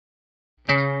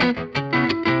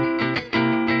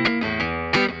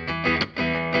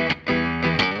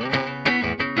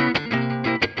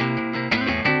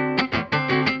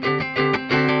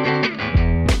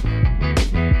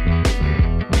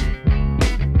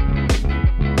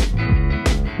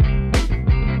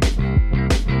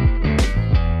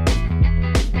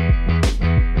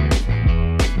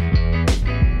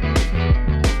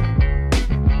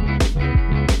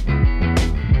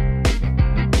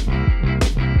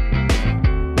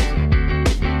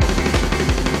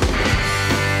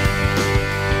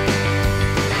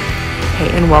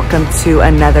and welcome to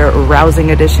another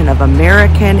rousing edition of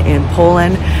American in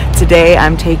Poland. Today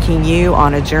I'm taking you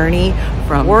on a journey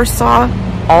from Warsaw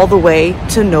all the way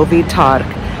to Nowy Targ,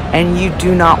 and you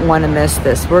do not want to miss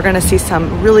this. We're going to see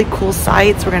some really cool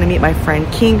sights. We're going to meet my friend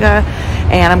Kinga,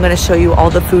 and I'm going to show you all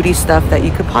the foodie stuff that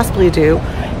you could possibly do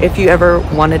if you ever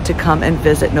wanted to come and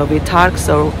visit Nowy Targ.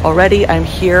 So already I'm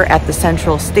here at the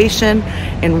central station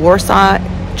in Warsaw.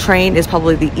 Train is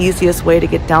probably the easiest way to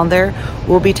get down there.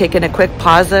 We'll be taking a quick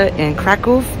pausa in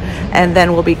Kraków, and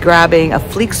then we'll be grabbing a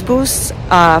Flixbus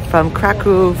from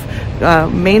Kraków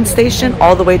main station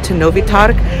all the way to Nowy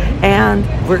Targ, and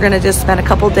we're gonna just spend a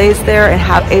couple days there and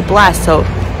have a blast. So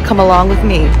come along with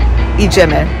me.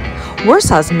 Idziemy.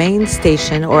 Warsaw's main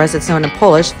station, or as it's known in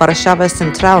Polish, Warszawa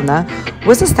Centralna,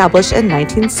 was established in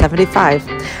 1975.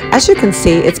 As you can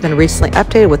see, it's been recently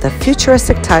updated with a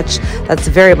futuristic touch that's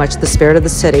very much the spirit of the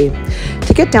city.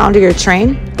 To get down to your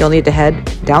train, you'll need to head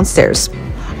downstairs.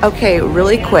 Okay,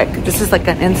 really quick, this is like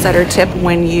an insider tip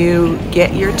when you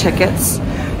get your tickets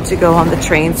to go on the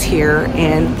trains here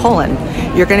in Poland.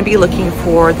 You're going to be looking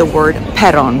for the word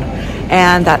peron,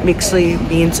 and that actually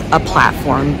means a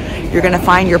platform. You're going to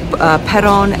find your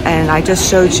peron, and I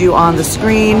just showed you on the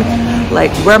screen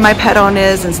like where my peron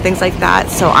is and things like that.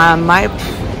 So my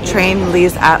train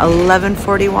leaves at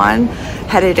 11:41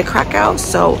 headed to Krakow,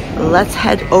 so let's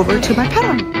head over to my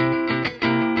peron.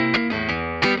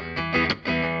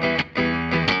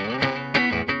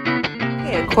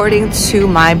 According to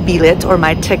my bilet, or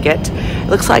my ticket, it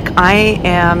looks like I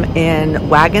am in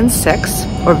wagon 6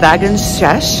 or wagon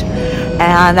 6,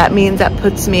 and that means that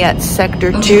puts me at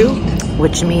sector 2,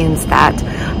 which means that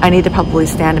I need to probably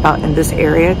stand about in this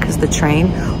area because the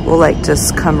train will like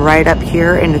just come right up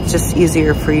here, and it's just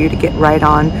easier for you to get right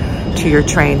on to your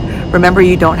train. Remember,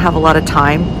 you don't have a lot of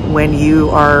time when you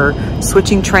are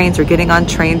switching trains or getting on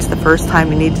trains the first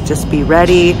time. You need to just be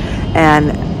ready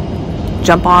and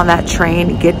jump on that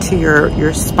train, get to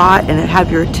your spot, and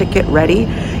have your ticket ready.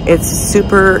 It's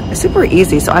super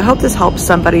easy. So I hope this helps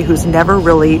somebody who's never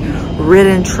really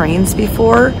ridden trains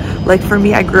before. Like for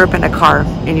me, I grew up in a car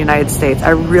in the United States.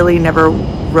 I really never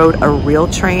rode a real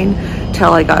train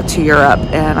till I got to Europe,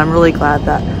 and I'm really glad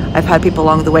that I've had people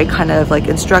along the way kind of like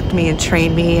instruct me and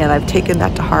train me, and I've taken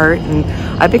that to heart, and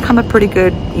I've become a pretty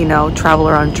good, you know,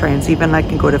 traveler on trains. Even I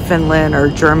can go to Finland or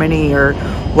Germany or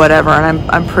whatever, and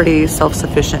I'm pretty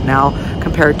self-sufficient now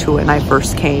compared to when I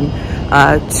first came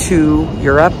to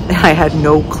Europe. I had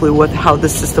no clue how the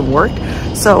system worked.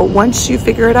 So once you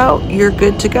figure it out, you're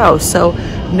good to go. So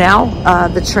now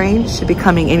the train should be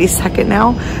coming any second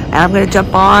now, and I'm going to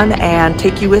jump on and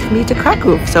take you with me to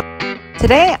Kraków. So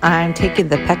today I'm taking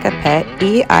the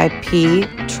PKP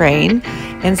EIP train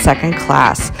in second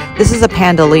class. This is a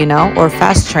Pendolino, or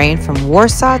fast train, from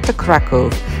Warsaw to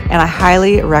Kraków, and I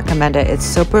highly recommend it. It's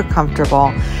super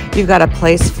comfortable. You've got a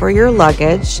place for your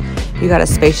luggage, you've got a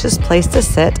spacious place to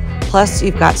sit, plus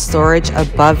you've got storage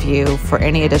above you for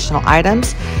any additional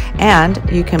items, and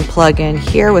you can plug in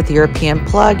here with European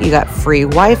plug. You got free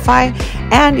Wi-Fi,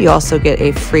 and you also get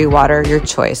a free water, your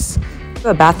choice.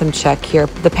 A bathroom check here.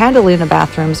 The Pendolino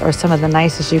bathrooms are some of the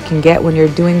nicest you can get when you're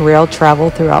doing rail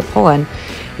travel throughout Poland.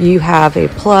 You have a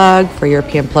plug for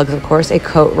European plugs, of course, a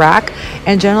coat rack,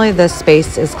 and generally the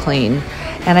space is clean.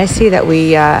 And I see that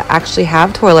we actually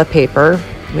have toilet paper,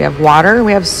 we have water,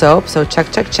 we have soap, so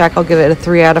check. I'll give it a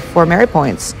 3 out of 4 Mary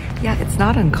points. Yeah, it's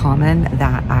not uncommon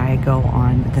that I go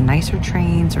on the nicer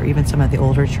trains or even some of the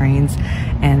older trains,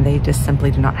 and they just simply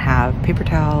do not have paper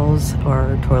towels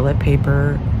or toilet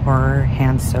paper or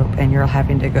hand soap, and you're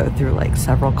having to go through like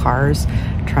several cars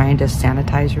trying to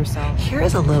sanitize yourself. Here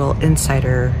is a little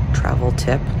insider travel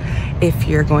tip. If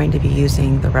you're going to be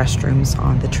using the restrooms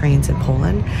on the trains in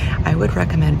Poland, I would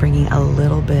recommend bringing a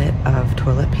little bit of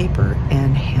toilet paper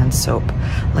and hand soap,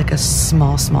 like a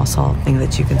small thing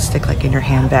that you can stick like in your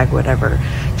handbag, whatever.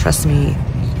 Trust me,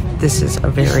 this is a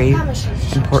very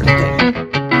important thing.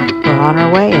 We're on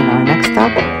our way, and our next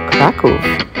stop,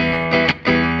 Kraków.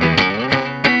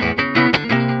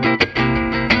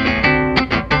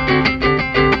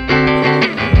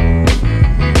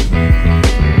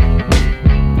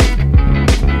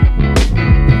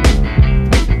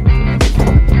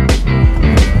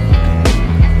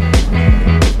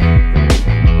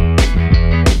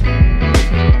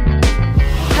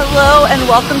 And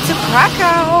welcome to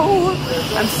Krakow.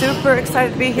 I'm super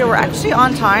excited to be here. We're actually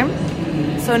on time.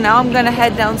 So now I'm gonna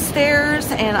head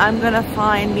downstairs, and I'm gonna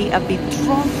find me a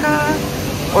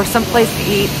biedronka or some place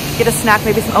to eat, get a snack,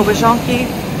 maybe some aubergine.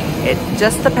 It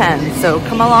just depends. So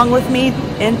come along with me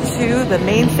into the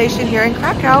main station here in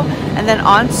Krakow, and then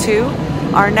on to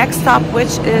our next stop,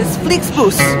 which is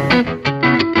Flixbus.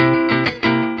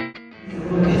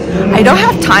 I don't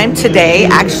have time today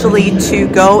actually to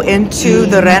go into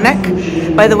the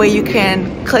Rynek. By the way, you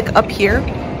can click up here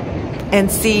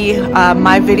and see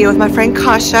my video with my friend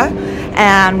Kasia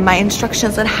and my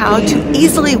instructions on how to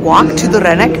easily walk to the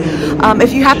Rynek.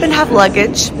 If you happen to have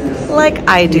luggage, like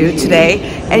I do today,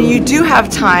 and you do have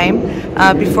time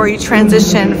before you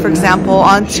transition, for example,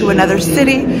 onto another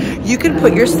city, you can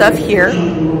put your stuff here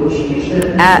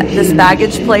at this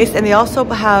baggage place. And they also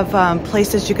have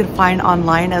places you can find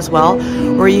online as well,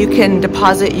 where you can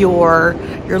deposit your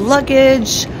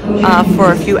luggage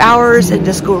for a few hours and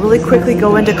just go really quickly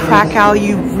go into Krakow.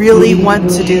 You really want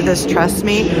to do this, trust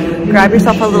me. Grab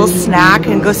yourself a little snack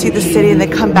and go see the city, and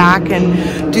then come back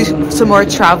and do some more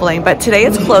traveling. But today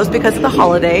it's closed because of the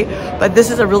holiday, but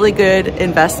this is a really good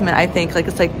investment, I think. Like,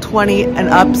 it's like 20 and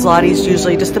up zlotys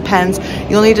usually, just depends.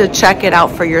 You'll need to check it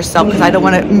out for yourself because I don't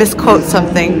want to misquote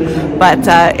something, but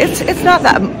it's not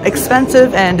that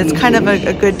expensive, and it's kind of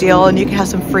a good deal, and you can have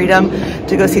some freedom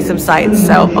to go see some sights.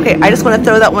 So okay, I just want to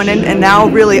throw that one in, and now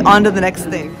really on to the next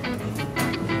thing.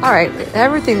 All right,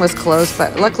 everything was closed,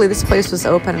 but luckily this place was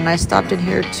open, and I stopped in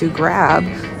here to grab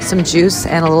some juice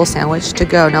and a little sandwich to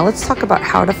go. Now let's talk about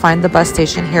how to find the bus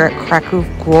station here at Kraków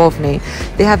Główny.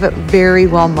 They have it very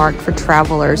well marked for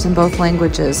travelers in both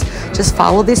languages. Just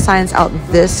follow these signs out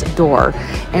this door,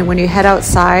 and when you head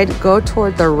outside, go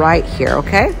toward the right here,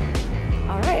 okay?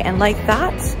 All right, and like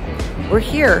that, we're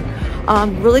here.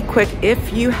 Really quick,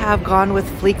 if you have gone with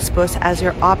Flixbus as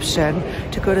your option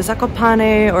to go to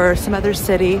Zakopane or some other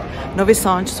city, Nowy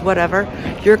Sącz, whatever,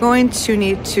 you're going to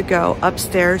need to go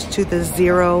upstairs to the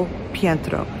 0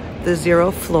 piętro, the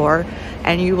 0 floor,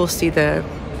 and you will see the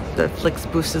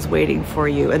Flixbus is waiting for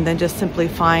you. And then just simply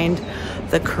find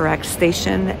the correct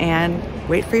station and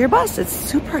wait for your bus. It's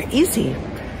super easy,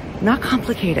 not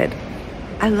complicated.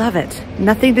 I love it.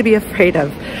 Nothing to be afraid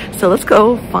of. So let's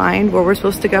go find where we're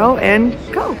supposed to go and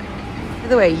go. By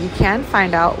the way, you can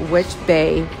find out which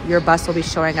bay your bus will be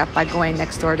showing up by going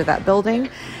next door to that building.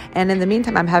 And in the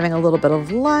meantime, I'm having a little bit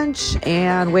of lunch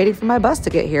and waiting for my bus to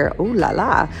get here. Ooh la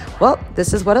la. Well,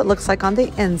 this is what it looks like on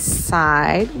the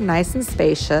inside. Nice and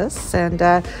spacious, and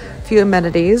a few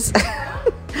amenities.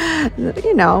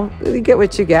 You know, you get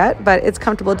what you get, but it's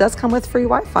comfortable. It does come with free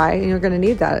Wi-Fi, and you're going to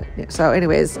need that. So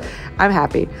anyways, I'm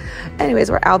happy. Anyways,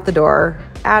 we're out the door,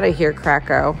 out of here,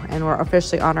 Krakow, and we're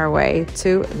officially on our way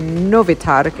to Nowy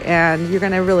Targ, and you're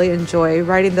going to really enjoy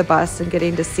riding the bus and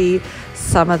getting to see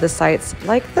some of the sights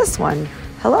like this one.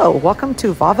 Hello, welcome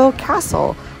to Wawel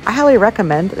Castle. I highly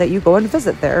recommend that you go and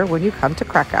visit there when you come to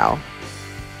Krakow.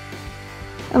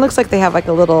 It looks like they have like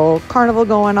a little carnival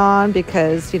going on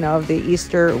because, you know, of the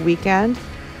Easter weekend.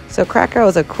 So Krakow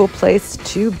is a cool place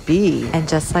to be. And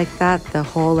just like that, the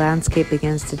whole landscape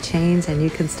begins to change, and you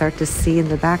can start to see in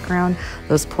the background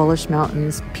those Polish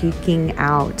mountains peeking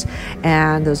out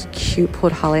and those cute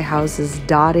podhale houses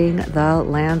dotting the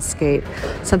landscape.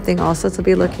 Something also to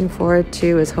be looking forward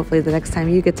to is hopefully the next time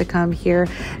you get to come here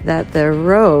that the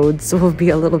roads will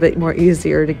be a little bit more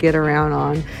easier to get around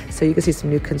on, so you can see some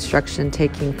new construction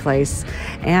taking place.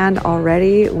 And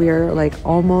already we're like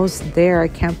almost there. I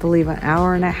can't believe, an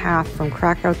hour and a half from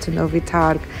Krakow to Nowy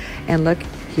Targ, and look,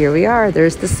 here we are.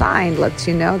 There's the sign, lets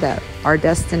you know that our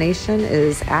destination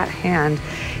is at hand.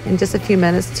 In just a few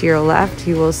minutes to your left,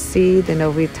 you will see the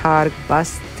Nowy Targ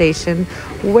bus station,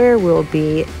 where we'll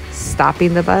be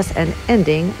stopping the bus and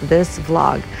ending this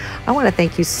vlog. I want to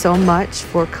thank you so much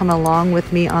for coming along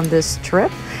with me on this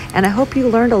trip, and I hope you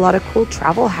learned a lot of cool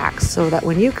travel hacks so that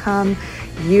when you come,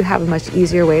 you have a much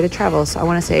easier way to travel. So I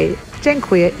want to say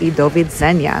dziękuję I do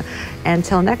widzenia.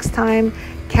 Until next time,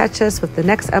 catch us with the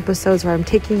next episodes where I'm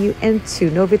taking you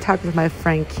into Nowy Targ with my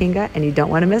friend Kinga, and you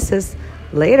don't want to miss this.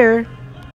 Later.